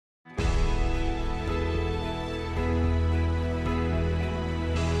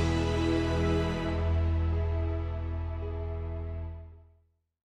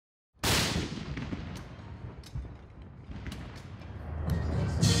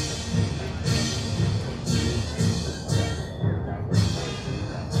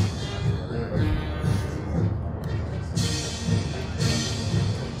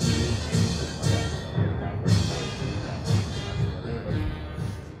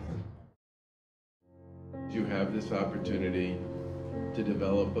You have this opportunity to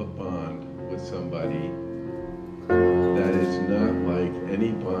develop a bond with somebody that is not like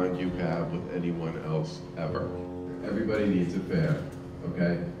any bond you have with anyone else ever. Everybody needs a fan,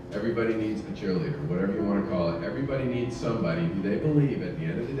 okay? Everybody needs a cheerleader, whatever you want to call it. Everybody needs somebody who they believe at the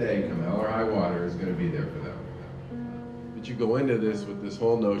end of the day, come hell or high water, is going to be there for them. But you go into this with this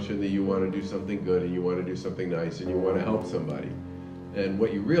whole notion that you want to do something good and you want to do something nice and you want to help somebody. And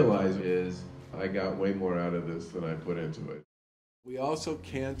what you realize is, I got way more out of this than I put into it. We also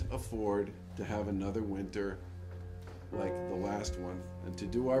can't afford to have another winter like the last one. And to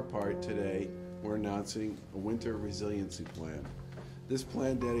do our part today, we're announcing a winter resiliency plan. This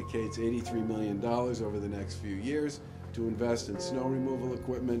plan dedicates $83 million over the next few years to invest in snow removal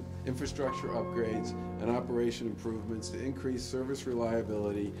equipment, infrastructure upgrades, and operation improvements to increase service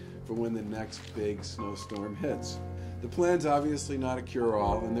reliability for when the next big snowstorm hits. The plan's obviously not a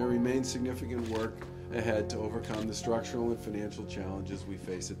cure-all, and there remains significant work ahead to overcome the structural and financial challenges we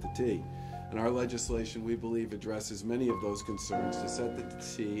face at the T. And our legislation, we believe, addresses many of those concerns to set the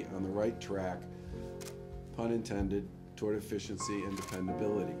T on the right track, pun intended, toward efficiency and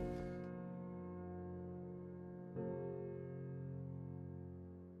dependability.